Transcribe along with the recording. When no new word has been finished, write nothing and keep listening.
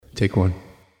Take one.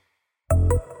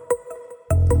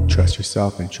 Trust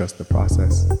yourself and trust the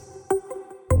process.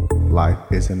 Life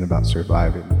isn't about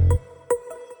surviving.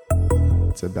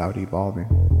 It's about evolving.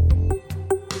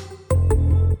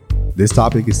 This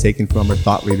topic is taken from our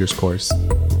Thought Leaders course.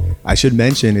 I should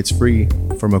mention it's free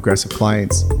from aggressive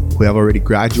clients who have already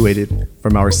graduated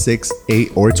from our 6,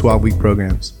 8, or 12-week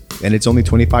programs. And it's only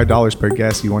 $25 per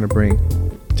guest you want to bring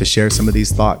to share some of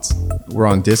these thoughts. We're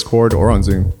on Discord or on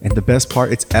Zoom. And the best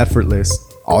part, it's effortless.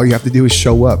 All you have to do is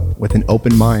show up with an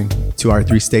open mind to our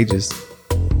 3 stages.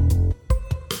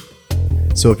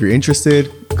 So if you're interested,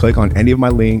 click on any of my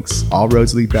links. All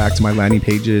roads lead back to my landing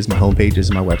pages, my home pages,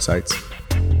 and my websites.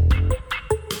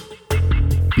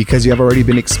 Because you have already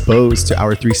been exposed to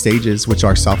our 3 stages, which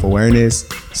are self-awareness,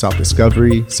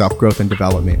 self-discovery, self-growth, and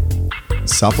development.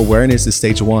 Self-awareness is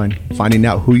stage 1, finding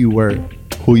out who you were,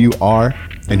 who you are,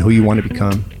 and who you want to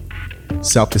become.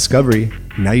 Self-discovery,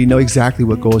 now you know exactly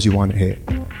what goals you want to hit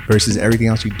versus everything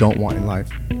else you don't want in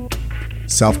life.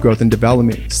 Self-growth and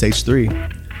development, stage 3.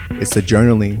 It's the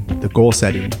journaling, the goal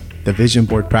setting, the vision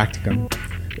board practicum.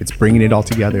 It's bringing it all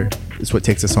together. It's what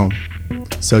takes us home.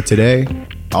 So today,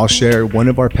 I'll share one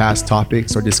of our past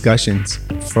topics or discussions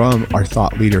from our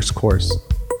Thought Leaders course.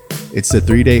 It's the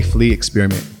 3-day Flea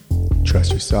experiment.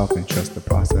 Trust yourself and trust the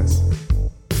process.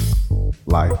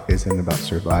 Life isn't about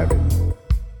surviving.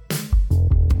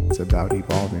 It's about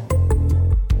evolving.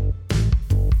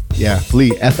 Yeah,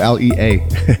 Flea, F-L-E-A.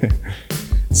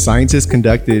 Scientists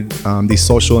conducted these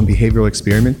social and behavioral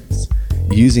experiments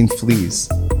using fleas.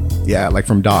 Yeah, like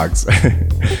from dogs.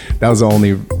 That was the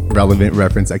only relevant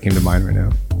reference that came to mind right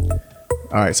now.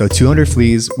 All right, so 200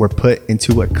 fleas were put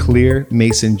into a clear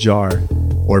mason jar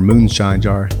or moonshine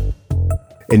jar.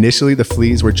 Initially, the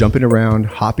fleas were jumping around,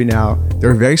 hopping out. They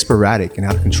were very sporadic and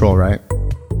out of control, right?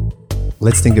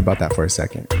 Let's think about that for a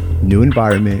second. New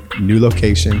environment, new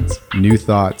locations, new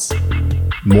thoughts,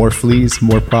 more fleas,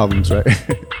 more problems, right?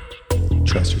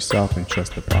 Trust yourself and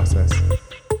trust the process.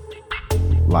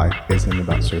 Life isn't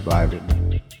about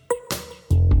surviving.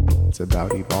 It's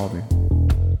about evolving.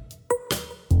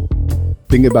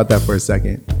 Think about that for a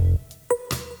second.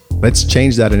 Let's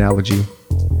change that analogy.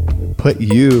 Put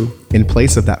you in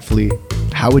place of that flea.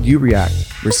 How would you react,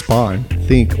 respond,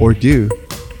 think, or do?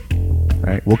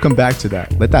 Right? We'll come back to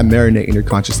that. Let that marinate in your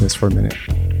consciousness for a minute.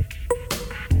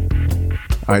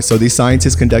 All right, so these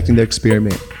scientists conducting the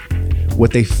experiment,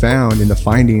 what they found in the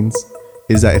findings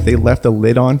is that if they left the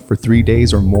lid on for 3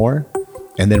 days or more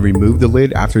and then removed the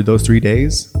lid after those 3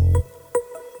 days,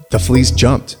 the fleas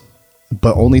jumped,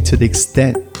 but only to the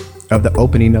extent of the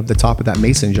opening of the top of that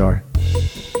mason jar.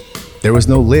 There was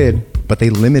no lid, but they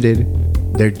limited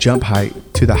their jump height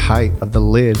to the height of the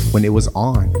lid when it was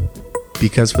on.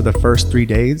 Because for the first 3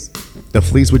 days, the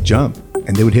fleas would jump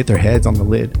and they would hit their heads on the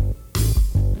lid.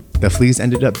 The fleas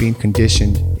ended up being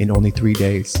conditioned in only 3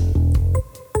 days.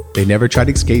 They never tried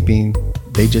escaping,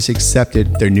 they just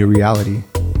accepted their new reality.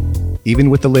 Even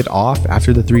with the lid off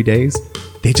after the 3 days,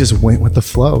 they just went with the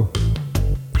flow.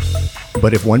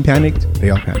 But if one panicked, they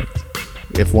all panicked.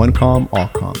 If one calm, all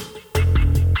calm.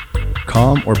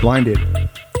 Calm or blinded,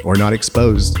 or not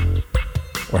exposed,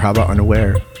 or how about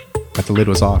unaware that the lid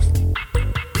was off?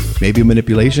 Maybe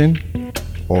manipulation,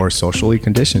 or socially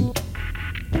conditioned.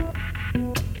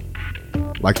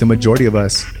 Like the majority of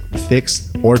us,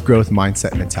 fixed or growth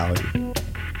mindset mentality.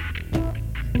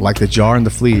 Like the jar and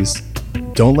the fleas,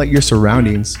 don't let your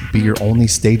surroundings be your only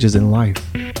stages in life.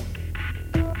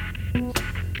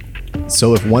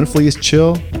 So if one flea is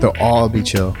chill, they'll all be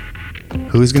chill.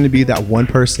 Who's going to be that one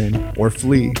person or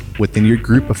flea within your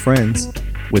group of friends,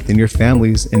 within your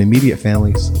families and immediate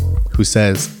families, who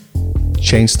says,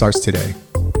 change starts today.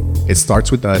 It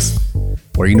starts with us,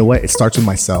 or you know what? It starts with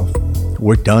myself.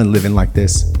 We're done living like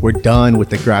this. We're done with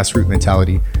the grassroots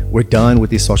mentality. We're done with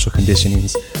these social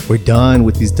conditionings. We're done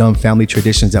with these dumb family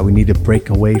traditions that we need to break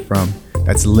away from.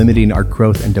 That's limiting our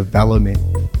growth and development.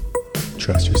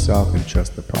 Trust yourself and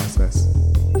trust the process.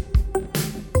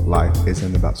 Life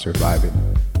isn't about surviving.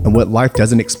 And what life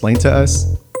doesn't explain to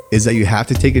us is that you have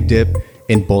to take a dip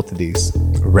in both of these.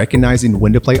 Recognizing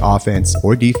when to play offense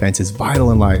or defense is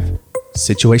vital in life.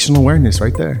 Situational awareness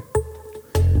right there.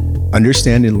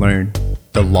 Understand and learn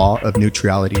the law of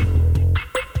neutrality.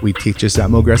 We teach us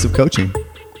that aggressive coaching,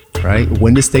 right?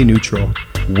 When to stay neutral,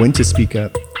 when to speak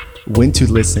up, when to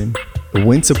listen,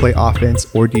 when to play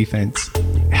offense or defense,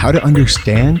 how to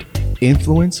understand,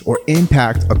 influence, or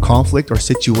impact a conflict or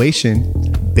situation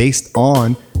based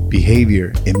on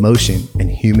behavior, emotion, and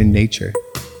human nature.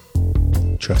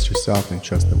 Trust yourself and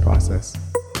trust the process.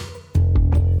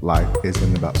 Life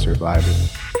isn't about surviving.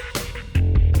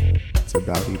 It's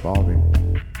about evolving.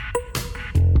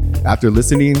 After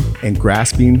listening and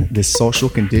grasping this social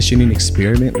conditioning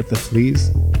experiment with the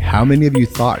fleas, how many of you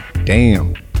thought,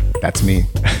 damn, that's me,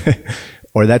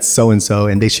 or that's so-and-so,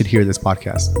 and they should hear this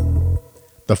podcast?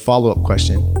 The follow-up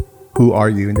question, who are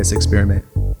you in this experiment?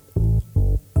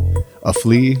 A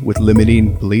flea with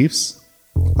limiting beliefs?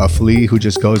 A flea who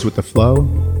just goes with the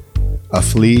flow? A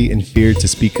flea in fear to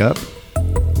speak up?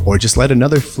 Or just let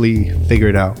another flea figure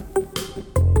it out?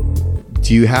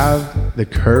 Do you have the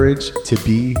courage to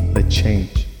be the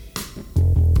change?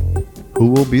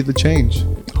 Who will be the change?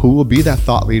 Who will be that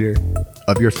thought leader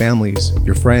of your families,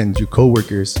 your friends, your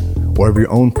coworkers, or of your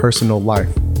own personal life?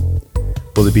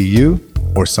 Will it be you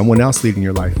or someone else leading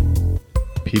your life?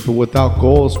 People without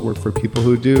goals work for people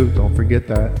who do. Don't forget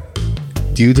that.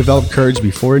 Do you develop courage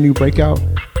before a new breakout,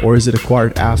 or is it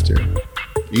acquired after?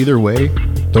 Either way,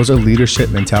 those are leadership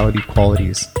mentality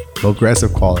qualities,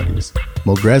 progressive qualities,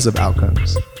 progressive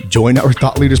outcomes. Join our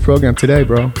Thought Leaders program today,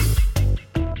 bro.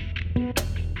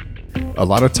 A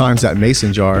lot of times that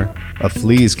mason jar of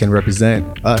fleas can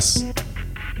represent us,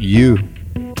 you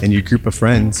and your group of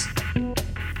friends,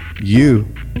 you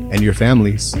and your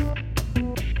families,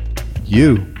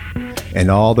 you and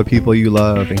all the people you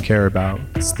love and care about,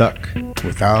 stuck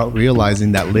without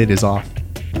realizing that lid is off.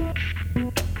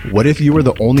 What if you were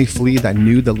the only flea that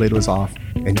knew the lid was off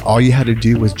and all you had to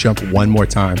do was jump one more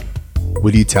time?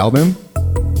 Would you tell them?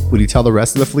 Would you tell the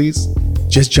rest of the fleas?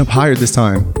 Just jump higher this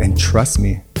time and trust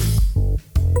me.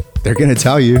 They're gonna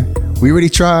tell you, we already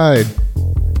tried,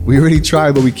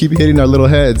 but we keep hitting our little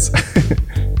heads.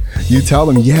 You tell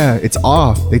them, yeah, it's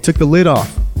off. They took the lid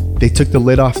off. They took the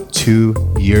lid off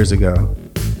 2 years ago.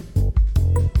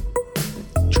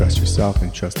 Trust yourself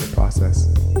and trust the process.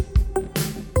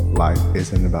 Life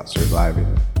isn't about surviving.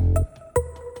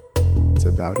 It's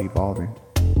about evolving.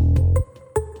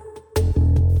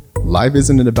 Life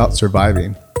isn't about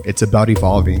surviving. It's about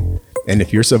evolving. And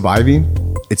if you're surviving,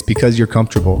 it's because you're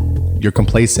comfortable, you're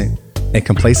complacent, and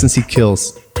complacency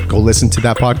kills. Go listen to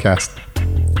that podcast.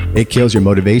 It kills your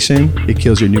motivation, it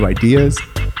kills your new ideas,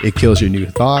 it kills your new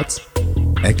thoughts,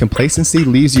 and complacency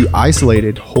leaves you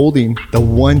isolated, holding the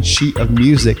one sheet of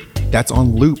music that's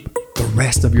on loop the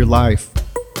rest of your life.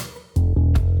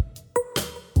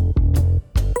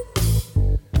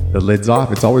 The lid's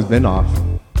off, it's always been off.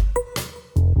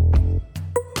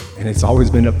 And it's always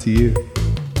been up to you.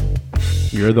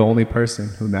 You're the only person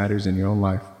who matters in your own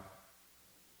life.